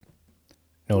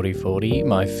Naughty 40,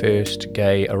 my first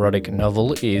gay erotic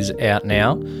novel, is out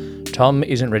now. Tom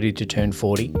isn't ready to turn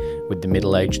 40, with the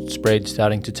middle-aged spread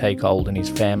starting to take hold and his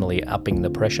family upping the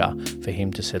pressure for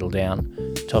him to settle down.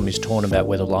 Tom is torn about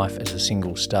whether life as a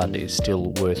single stud is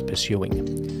still worth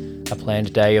pursuing. A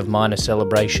planned day of minor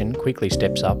celebration quickly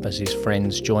steps up as his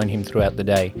friends join him throughout the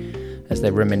day. As they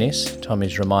reminisce, Tom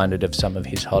is reminded of some of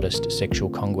his hottest sexual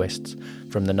conquests,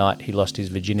 from the night he lost his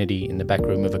virginity in the back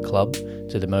room of a club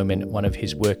to the moment one of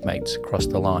his workmates crossed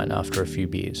the line after a few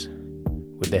beers.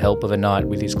 With the help of a night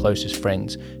with his closest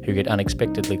friends, who get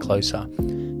unexpectedly closer,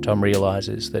 Tom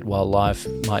realises that while life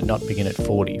might not begin at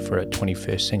 40 for a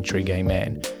 21st century gay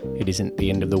man, it isn't the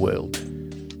end of the world.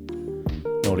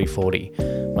 Naughty 40,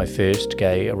 my first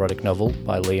gay erotic novel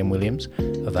by Liam Williams,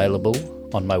 available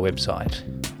on my website,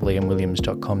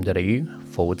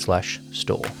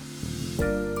 liamwilliams.com.au/store.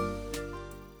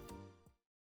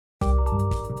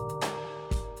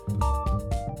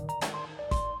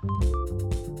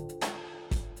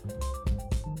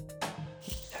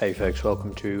 Hey folks,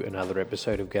 welcome to another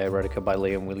episode of Gay Erotica by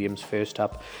Liam Williams. First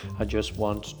up, I just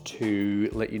want to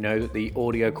let you know that the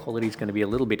audio quality is going to be a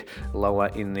little bit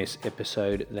lower in this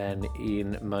episode than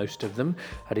in most of them.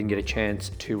 I didn't get a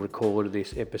chance to record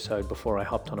this episode before I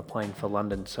hopped on a plane for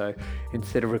London, so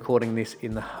instead of recording this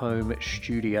in the home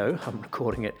studio, I'm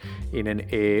recording it in an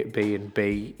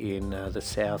Airbnb in the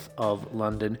south of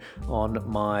London on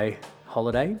my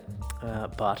holiday,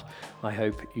 but I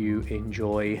hope you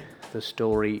enjoy the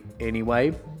story anyway.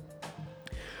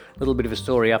 A little bit of a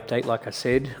story update. Like I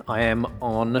said, I am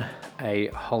on a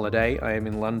holiday. I am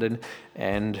in London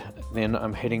and then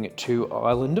I'm heading to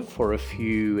Ireland for a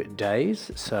few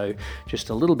days. So just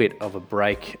a little bit of a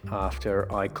break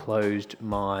after I closed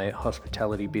my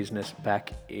hospitality business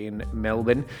back in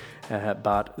Melbourne.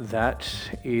 But that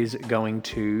is going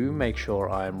to make sure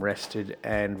I am rested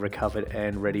and recovered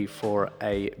and ready for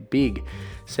a big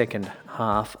second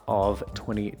half of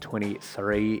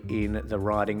 2023 in the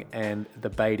writing and the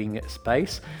baiting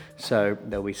space. So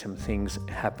there'll be some things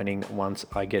happening once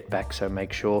I get back, so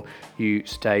make sure you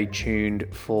stay tuned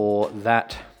for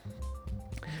that.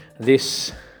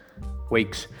 This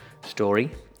week's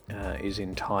story is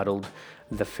entitled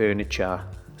The Furniture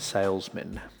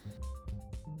Salesman.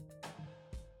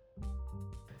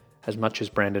 As much as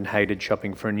Brandon hated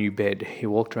shopping for a new bed, he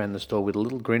walked around the store with a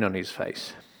little grin on his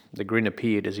face. The grin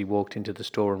appeared as he walked into the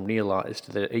store and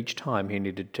realised that each time he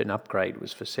needed an upgrade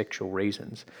was for sexual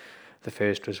reasons. The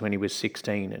first was when he was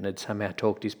 16 and had somehow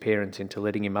talked his parents into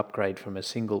letting him upgrade from a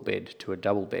single bed to a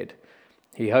double bed.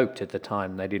 He hoped at the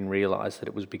time they didn't realise that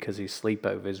it was because his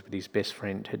sleepovers with his best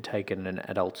friend had taken an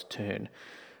adult turn.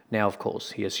 Now, of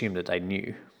course, he assumed that they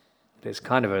knew. There's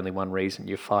kind of only one reason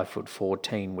your 5'4"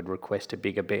 teen would request a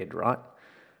bigger bed, right?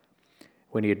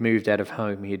 When he had moved out of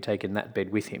home, he had taken that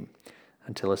bed with him,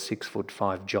 until a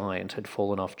 6'5" giant had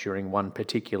fallen off during one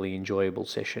particularly enjoyable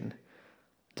session.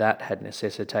 That had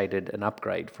necessitated an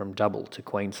upgrade from double to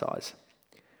queen size.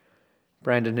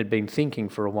 Brandon had been thinking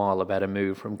for a while about a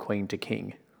move from queen to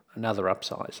king, another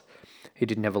upsize. He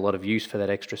didn't have a lot of use for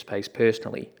that extra space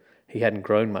personally. He hadn't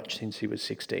grown much since he was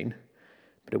 16.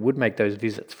 But it would make those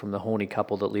visits from the horny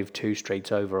couple that lived 2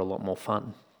 streets over a lot more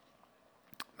fun.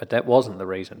 But that wasn't the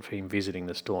reason for him visiting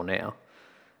the store now.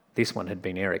 This one had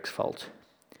been Eric's fault.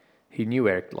 He knew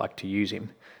Eric liked to use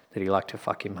him, that he liked to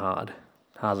fuck him hard,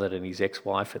 harder than his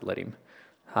ex-wife had let him,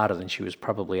 harder than she was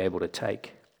probably able to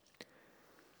take.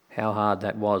 How hard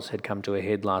that was had come to a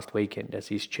head last weekend as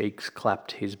his cheeks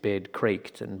clapped, his bed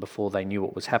creaked, and before they knew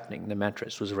what was happening, the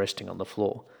mattress was resting on the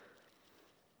floor.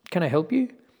 "Can I help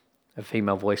you?" A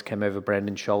female voice came over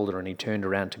Brandon's shoulder and he turned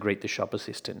around to greet the shop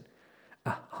assistant.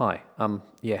 Hi, I'm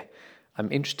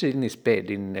interested in this bed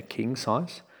in a king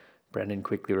size," Brandon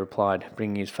quickly replied,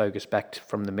 bringing his focus back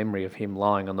from the memory of him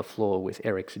lying on the floor with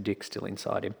Eric's dick still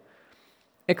inside him.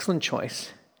 "Excellent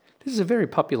choice. This is a very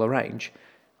popular range.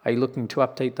 Are you looking to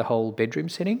update the whole bedroom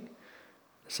setting?"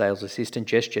 The sales assistant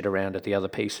gestured around at the other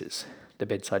pieces, the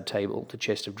bedside table, the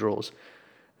chest of drawers,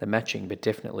 the matching but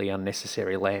definitely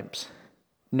unnecessary lamps.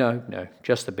 No,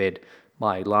 just the bed.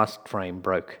 My last frame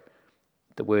broke."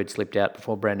 The word slipped out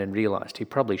before Brandon realised he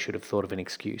probably should have thought of an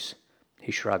excuse.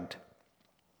 He shrugged.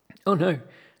 "Oh no, it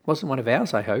wasn't one of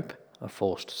ours, I hope," a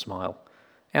forced smile.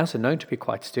 "Ours are known to be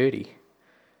quite sturdy."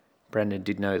 Brandon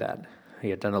did know that. He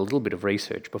had done a little bit of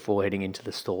research before heading into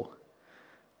the store.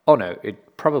 "Oh no,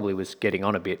 it probably was getting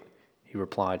on a bit," he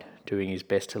replied, doing his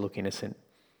best to look innocent.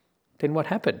 "Then what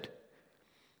happened?"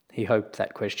 He hoped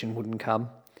that question wouldn't come.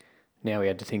 Now he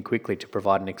had to think quickly to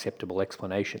provide an acceptable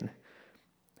explanation.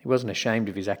 He wasn't ashamed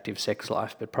of his active sex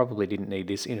life, but probably didn't need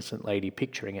this innocent lady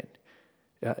picturing it.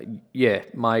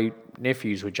 My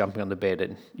nephews were jumping on the bed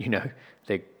and,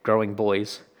 they're growing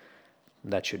boys.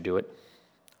 That should do it.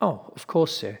 Oh, of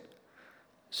course, sir.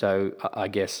 So I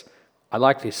guess I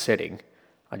like this setting.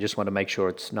 I just want to make sure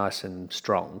it's nice and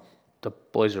strong. The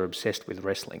boys are obsessed with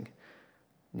wrestling.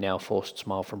 Now a forced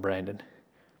smile from Brandon.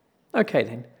 Okay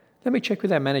then, let me check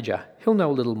with our manager. He'll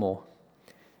know a little more.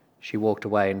 She walked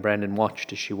away and Brandon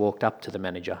watched as she walked up to the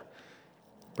manager.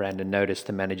 Brandon noticed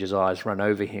the manager's eyes run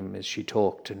over him as she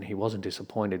talked, and he wasn't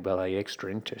disappointed by the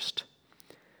extra interest.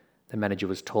 The manager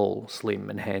was tall, slim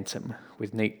and handsome,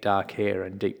 with neat dark hair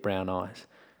and deep brown eyes.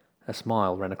 A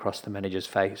smile ran across the manager's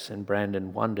face, and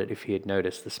Brandon wondered if he had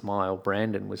noticed the smile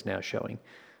Brandon was now showing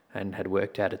and had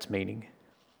worked out its meaning.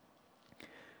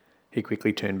 He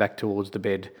quickly turned back towards the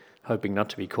bed, hoping not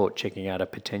to be caught checking out a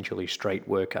potentially straight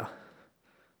worker.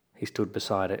 He stood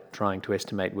beside it, trying to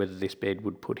estimate whether this bed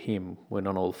would put him, when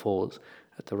on all fours,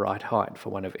 at the right height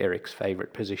for one of Eric's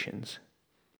favourite positions.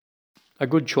 A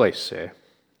good choice, sir.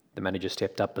 The manager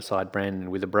stepped up beside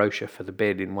Brandon with a brochure for the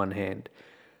bed in one hand.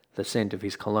 The scent of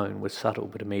his cologne was subtle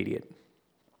but immediate.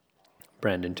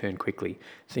 Brandon turned quickly,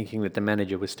 thinking that the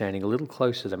manager was standing a little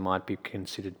closer than might be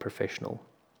considered professional.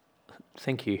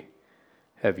 Thank you.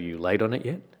 Have you laid on it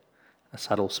yet? A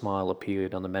subtle smile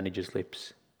appeared on the manager's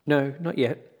lips. No, not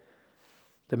yet.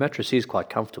 The mattress is quite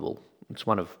comfortable. It's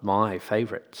one of my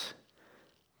favourites.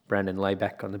 Brandon lay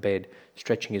back on the bed,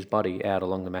 stretching his body out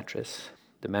along the mattress.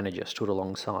 The manager stood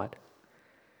alongside.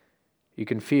 You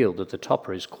can feel that the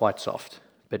topper is quite soft,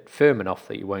 but firm enough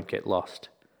that you won't get lost.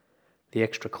 The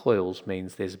extra coils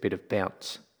means there's a bit of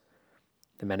bounce.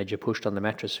 The manager pushed on the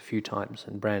mattress a few times,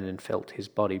 and Brandon felt his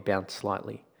body bounce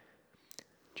slightly.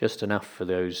 Just enough for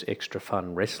those extra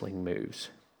fun wrestling moves.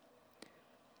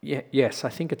 Yes, I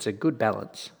think it's a good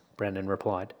balance, Brandon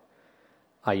replied.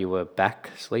 Are you a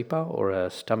back sleeper or a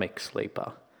stomach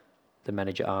sleeper? The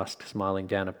manager asked, smiling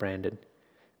down at Brandon.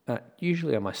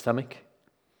 Usually on my stomach.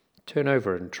 Turn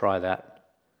over and try that.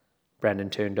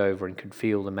 Brandon turned over and could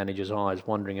feel the manager's eyes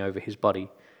wandering over his body.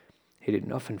 He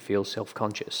didn't often feel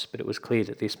self-conscious, but it was clear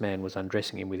that this man was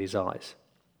undressing him with his eyes.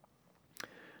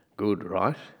 Good,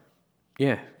 right?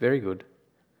 Yeah, very good.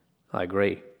 I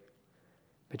agree.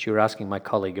 But you were asking my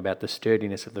colleague about the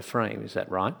sturdiness of the frame, is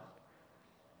that right?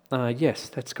 Yes,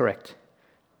 that's correct.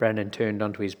 Brandon turned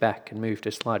onto his back and moved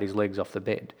to slide his legs off the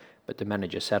bed, but the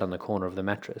manager sat on the corner of the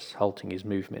mattress, halting his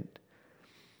movement.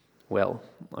 Well,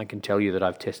 I can tell you that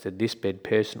I've tested this bed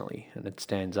personally, and it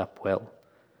stands up well.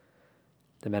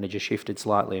 The manager shifted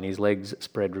slightly and his legs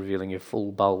spread, revealing a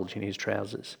full bulge in his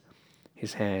trousers.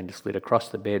 His hand slid across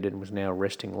the bed and was now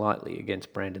resting lightly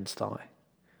against Brandon's thigh.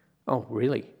 Oh,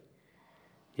 really?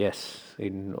 Yes,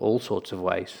 in all sorts of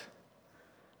ways.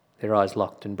 Their eyes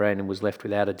locked and Brandon was left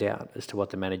without a doubt as to what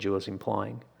the manager was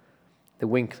implying. The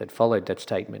wink that followed that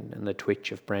statement and the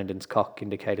twitch of Brandon's cock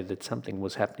indicated that something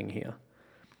was happening here.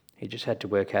 He just had to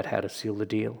work out how to seal the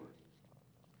deal.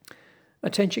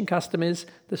 Attention customers,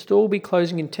 the store will be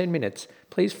closing in 10 minutes.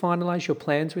 Please finalise your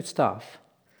plans with staff.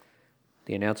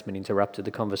 The announcement interrupted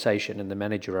the conversation and the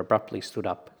manager abruptly stood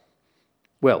up.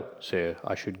 Well, sir,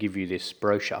 I should give you this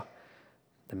brochure.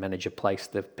 The manager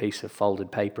placed the piece of folded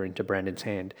paper into Brandon's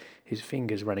hand, his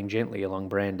fingers running gently along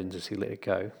Brandon's as he let it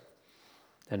go.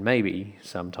 And maybe,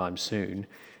 sometime soon,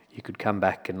 you could come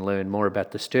back and learn more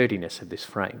about the sturdiness of this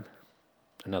frame.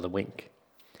 Another wink.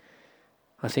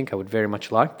 I think I would very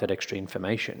much like that extra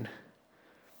information.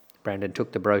 Brandon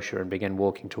took the brochure and began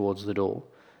walking towards the door.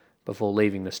 Before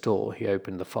leaving the store, he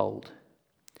opened the fold.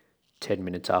 10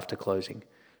 minutes after closing.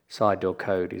 Side door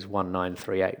code is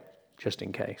 1938, just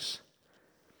in case.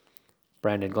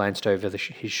 Brandon glanced over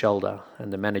his shoulder,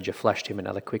 and the manager flashed him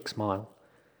another quick smile.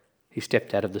 He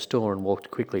stepped out of the store and walked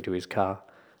quickly to his car,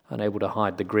 unable to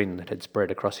hide the grin that had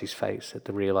spread across his face at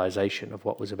the realization of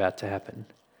what was about to happen.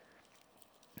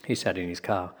 He sat in his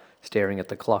car, staring at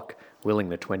the clock, willing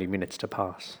the 20 minutes to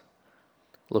pass.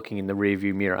 Looking in the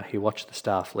rearview mirror, he watched the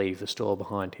staff leave the store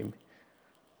behind him.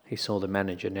 He saw the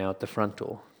manager now at the front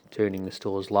door, turning the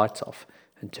store's lights off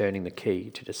and turning the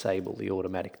key to disable the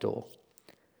automatic door.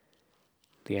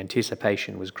 The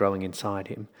anticipation was growing inside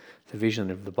him. The vision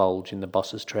of the bulge in the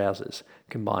boss's trousers,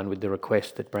 combined with the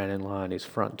request that Brandon lie on his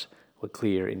front, were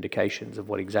clear indications of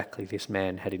what exactly this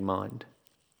man had in mind.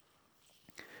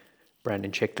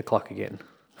 Brandon checked the clock again.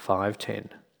 5:10.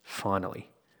 Finally.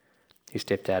 He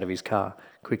stepped out of his car,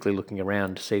 quickly looking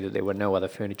around to see that there were no other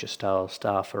furniture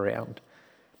staff around.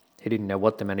 He didn't know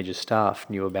what the manager's staff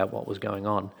knew about what was going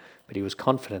on, but he was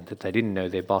confident that they didn't know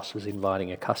their boss was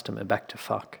inviting a customer back to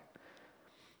fuck.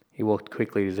 He walked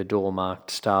quickly to the door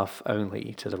marked staff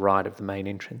only to the right of the main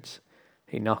entrance.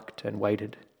 He knocked and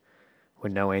waited.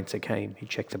 When no answer came, he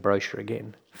checked the brochure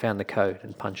again, found the code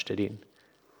and punched it in.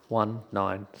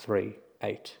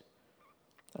 1938.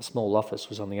 A small office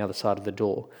was on the other side of the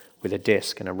door, with a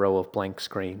desk and a row of blank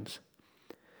screens.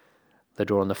 The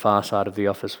door on the far side of the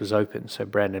office was open, so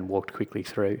Brandon walked quickly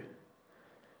through.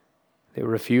 There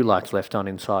were a few lights left on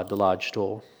inside the large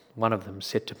store, one of them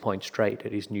set to point straight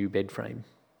at his new bed frame.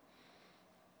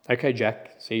 "Okay,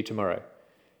 Jack, see you tomorrow."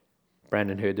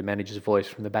 Brandon heard the manager's voice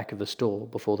from the back of the store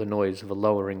before the noise of a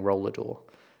lowering roller door.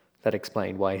 That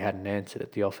explained why he hadn't answered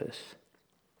at the office.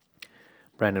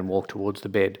 Brandon walked towards the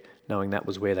bed, knowing that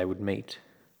was where they would meet.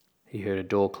 He heard a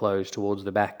door close towards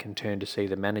the back and turned to see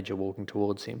the manager walking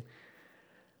towards him.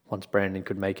 Once Brandon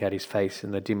could make out his face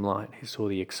in the dim light, he saw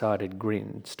the excited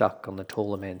grin stuck on the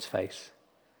taller man's face.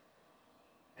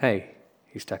 "Hey,"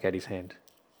 he stuck out his hand.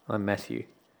 "I'm Matthew."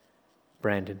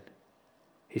 "Brandon."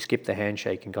 He skipped the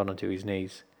handshake and got onto his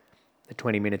knees. The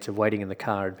 20 minutes of waiting in the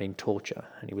car had been torture,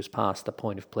 and he was past the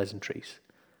point of pleasantries.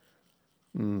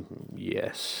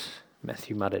 Yes,"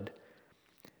 Matthew muttered.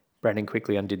 Brandon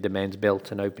quickly undid the man's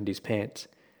belt and opened his pants.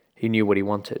 He knew what he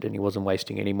wanted, and he wasn't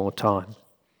wasting any more time.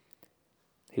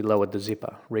 He lowered the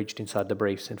zipper, reached inside the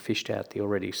briefs, and fished out the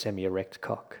already semi-erect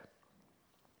cock.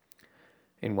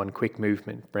 In one quick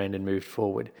movement, Brandon moved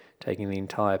forward, taking the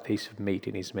entire piece of meat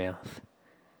in his mouth.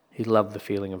 He loved the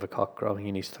feeling of a cock growing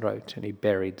in his throat, and he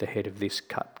buried the head of this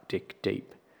cut dick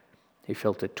deep. He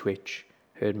felt it twitch,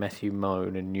 heard Matthew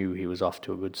moan, and knew he was off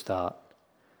to a good start.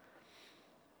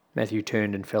 Matthew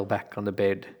turned and fell back on the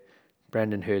bed.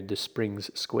 Brandon heard the springs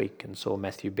squeak and saw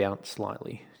Matthew bounce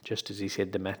slightly, just as he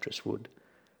said the mattress would.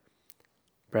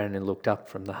 Brandon looked up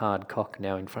from the hard cock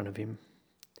now in front of him.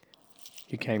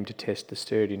 "You came to test the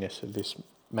sturdiness of this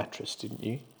mattress, didn't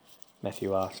you?"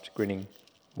 Matthew asked, grinning.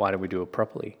 "Why don't we do it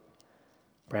properly?"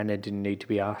 Brandon didn't need to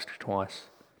be asked twice.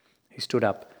 He stood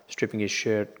up, stripping his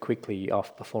shirt quickly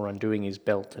off before undoing his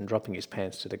belt and dropping his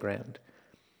pants to the ground.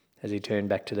 As he turned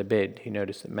back to the bed, he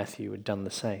noticed that Matthew had done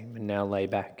the same and now lay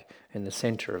back in the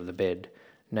centre of the bed,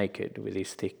 naked, with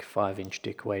his thick 5-inch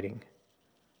dick waiting.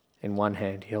 In one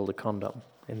hand he held a condom,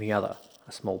 in the other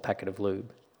a small packet of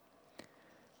lube.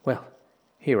 "Well,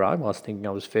 here I was thinking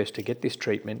I was first to get this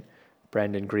treatment."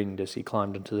 Brandon grinned as he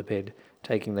climbed onto the bed,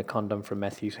 taking the condom from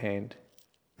Matthew's hand.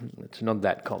 "It's not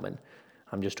that common.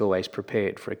 I'm just always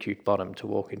prepared for a cute bottom to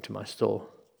walk into my store."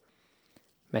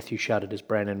 Matthew shuddered as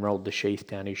Brandon rolled the sheath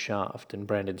down his shaft, and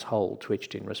Brandon's hole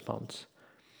twitched in response.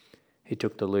 He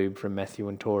took the lube from Matthew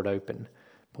and tore it open,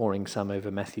 pouring some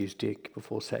over Matthew's dick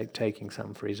before taking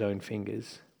some for his own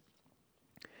fingers.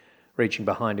 Reaching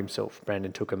behind himself,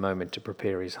 Brandon took a moment to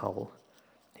prepare his hole.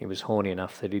 He was horny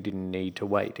enough that he didn't need to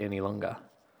wait any longer.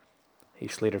 He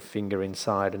slid a finger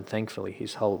inside, and thankfully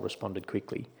his hole responded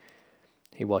quickly.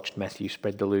 He watched Matthew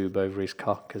spread the lube over his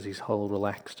cock as his hole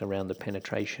relaxed around the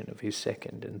penetration of his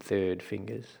second and third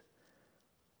fingers.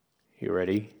 "You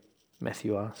ready?"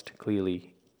 Matthew asked,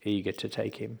 clearly eager to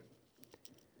take him.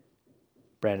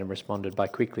 Brandon responded by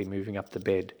quickly moving up the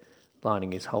bed,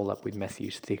 lining his hole up with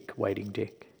Matthew's thick, waiting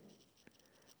dick.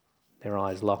 Their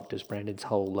eyes locked as Brandon's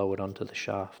hole lowered onto the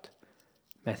shaft.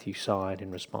 Matthew sighed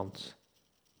in response.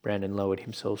 Brandon lowered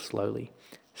himself slowly,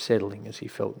 settling as he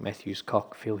felt Matthew's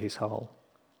cock fill his hole.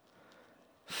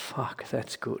 "Fuck,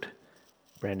 that's good,"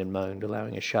 Brandon moaned,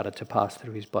 allowing a shudder to pass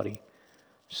through his body.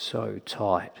 "So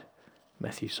tight,"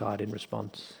 Matthew sighed in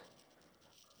response.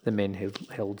 The men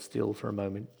held still for a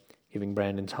moment, giving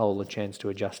Brandon's hole a chance to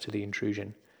adjust to the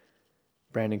intrusion.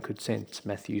 Brandon could sense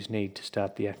Matthew's need to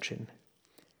start the action.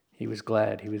 He was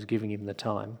glad he was giving him the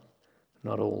time.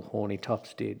 Not all horny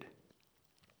tops did.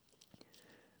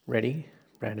 "Ready?"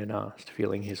 Brandon asked,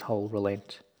 feeling his hole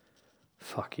relent.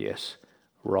 "Fuck yes.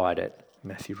 Ride it,"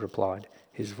 Matthew replied,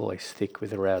 his voice thick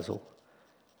with arousal.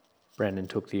 Brandon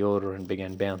took the order and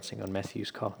began bouncing on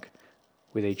Matthew's cock.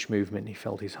 With each movement he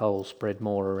felt his hole spread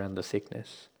more around the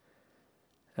thickness.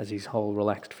 As his hole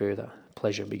relaxed further,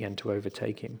 pleasure began to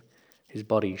overtake him. His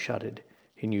body shuddered.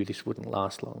 He knew this wouldn't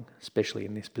last long, especially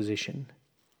in this position.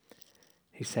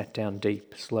 He sat down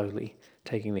deep, slowly,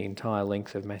 taking the entire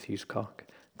length of Matthew's cock,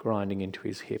 grinding into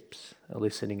his hips,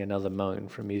 eliciting another moan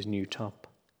from his new top.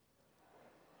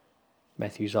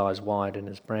 Matthew's eyes widened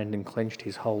as Brandon clenched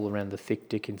his hole around the thick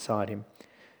dick inside him.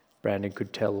 Brandon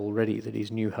could tell already that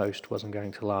his new host wasn't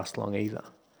going to last long either,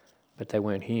 but they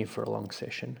weren't here for a long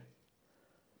session.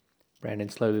 Brandon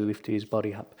slowly lifted his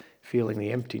body up, feeling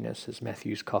the emptiness as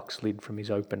Matthew's cock slid from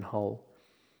his open hole.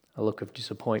 A look of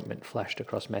disappointment flashed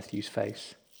across Matthew's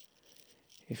face.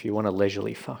 "If you want a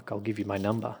leisurely fuck, I'll give you my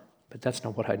number, but that's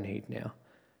not what I need now,"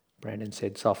 Brandon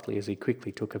said softly as he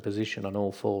quickly took a position on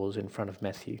all fours in front of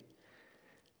Matthew.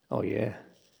 "Oh yeah,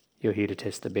 "You're here to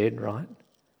test the bed, right?"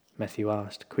 Matthew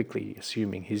asked, quickly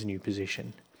assuming his new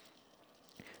position.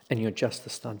 "And you're just the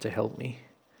stud to help me."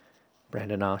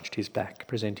 Brandon arched his back,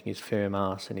 presenting his firm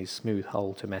arse and his smooth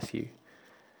hull to Matthew.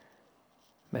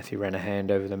 Matthew ran a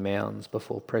hand over the mounds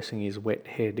before pressing his wet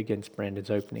head against Brandon's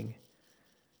opening.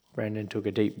 Brandon took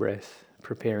a deep breath,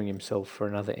 preparing himself for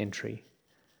another entry.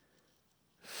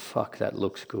 "Fuck, that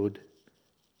looks good."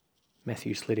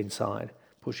 Matthew slid inside,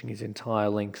 pushing his entire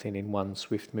length in one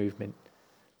swift movement.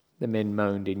 The men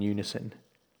moaned in unison.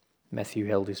 Matthew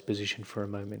held his position for a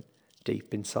moment,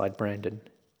 deep inside Brandon.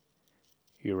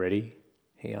 "You ready?"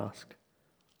 he asked.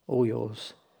 "All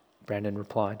yours," Brandon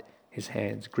replied, his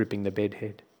hands gripping the bed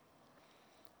head.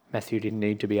 Matthew didn't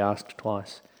need to be asked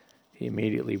twice. He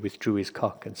immediately withdrew his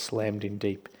cock and slammed in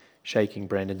deep, shaking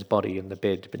Brandon's body and the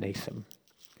bed beneath them.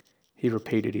 He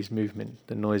repeated his movement.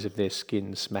 The noise of their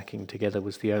skins smacking together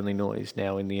was the only noise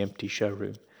now in the empty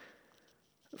showroom.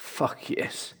 "Fuck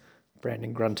yes,"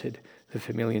 Brandon grunted, the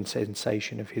familiar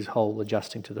sensation of his hole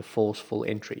adjusting to the forceful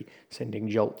entry, sending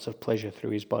jolts of pleasure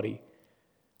through his body.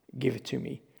 "Give it to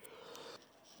me."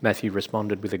 Matthew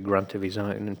responded with a grunt of his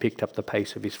own and picked up the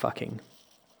pace of his fucking.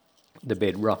 The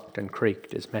bed rocked and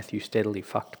creaked as Matthew steadily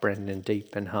fucked Brandon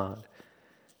deep and hard.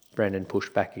 Brandon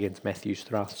pushed back against Matthew's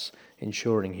thrusts,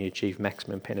 ensuring he achieved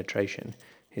maximum penetration,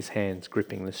 his hands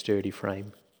gripping the sturdy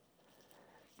frame.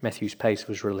 Matthew's pace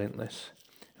was relentless.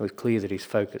 It was clear that his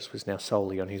focus was now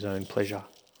solely on his own pleasure.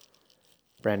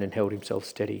 Brandon held himself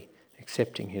steady,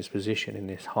 accepting his position in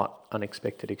this hot,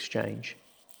 unexpected exchange.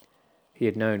 He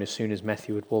had known as soon as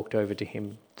Matthew had walked over to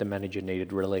him, the manager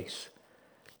needed release.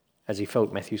 As he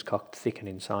felt Matthew's cock thicken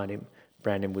inside him,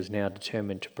 Brandon was now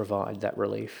determined to provide that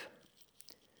relief.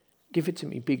 "Give it to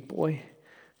me, big boy,"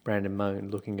 Brandon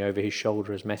moaned, looking over his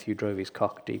shoulder as Matthew drove his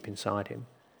cock deep inside him.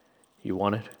 "You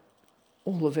want it?"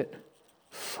 "All of it."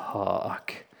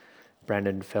 "Fuck."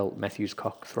 Brandon felt Matthew's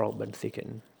cock throb and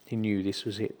thicken. He knew this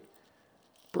was it.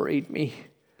 "Breed me.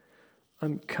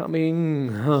 I'm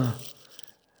coming."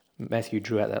 Matthew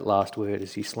drew out that last word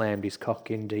as he slammed his cock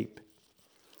in deep.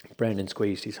 Brandon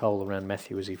squeezed his hole around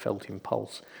Matthew as he felt him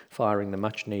pulse, firing the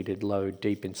much-needed load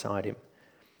deep inside him.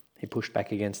 He pushed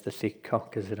back against the thick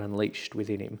cock as it unleashed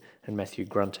within him, and Matthew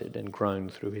grunted and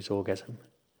groaned through his orgasm.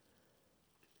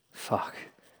 "Fuck,"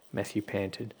 Matthew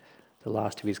panted, the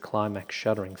last of his climax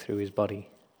shuddering through his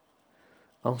body.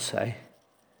 "I'll say."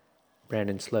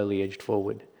 Brandon slowly edged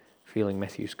forward, feeling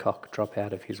Matthew's cock drop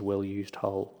out of his well-used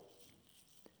hole.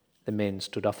 The men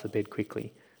stood off the bed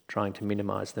quickly, trying to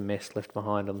minimise the mess left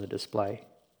behind on the display.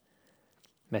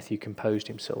 Matthew composed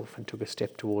himself and took a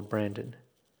step toward Brandon.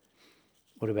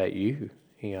 "What about you?"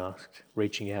 he asked,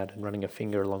 reaching out and running a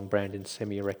finger along Brandon's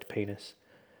semi-erect penis.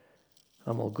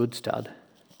 "I'm all good, stud."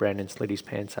 Brandon slid his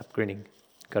pants up, grinning.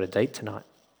 "Got a date tonight."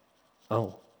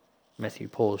 "Oh." Matthew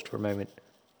paused for a moment.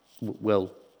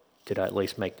 Well, did I at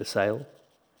least make the sale?"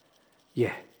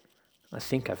 "Yeah, I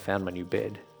think I've found my new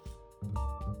bed."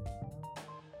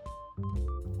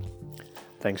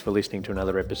 Thanks for listening to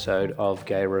another episode of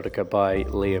Gay Erotica by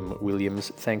Liam Williams.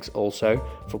 Thanks also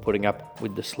for putting up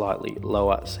with the slightly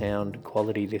lower sound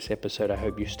quality this episode. I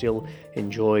hope you still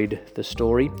enjoyed the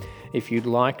story. If you'd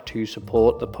like to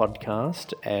support the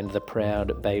podcast and the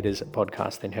Proud Betas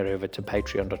podcast, then head over to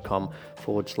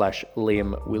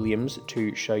patreon.com/Liam Williams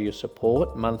to show your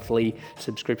support. Monthly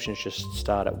subscriptions just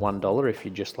start at $1 if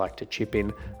you'd just like to chip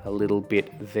in a little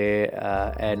bit there,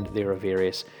 and there are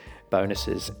various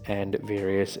bonuses and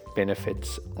various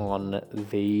benefits on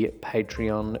the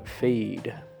Patreon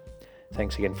feed.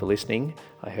 Thanks again for listening.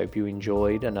 I hope you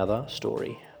enjoyed another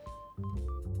story.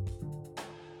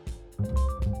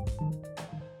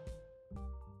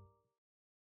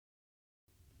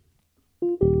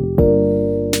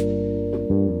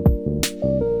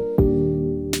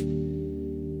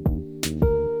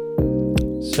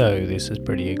 So this is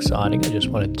pretty exciting. I just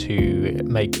wanted to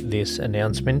make this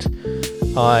announcement.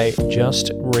 I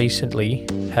just recently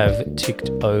have ticked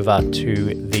over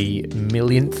to the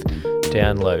 1,000,000th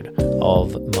download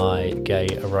of my Gay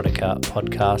Erotica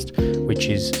podcast, which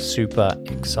is super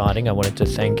exciting. I wanted to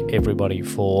thank everybody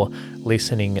for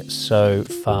listening so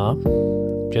far.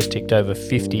 Just ticked over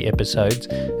 50 episodes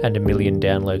and 1,000,000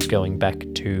 downloads going back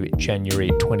to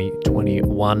January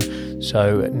 2021.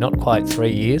 So not quite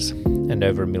 3 years, and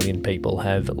over 1,000,000 people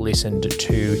have listened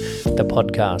to the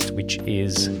podcast, which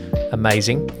is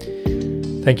amazing.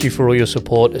 Thank you for all your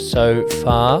support so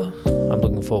far. I'm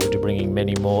looking forward to bringing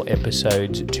many more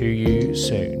episodes to you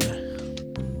soon.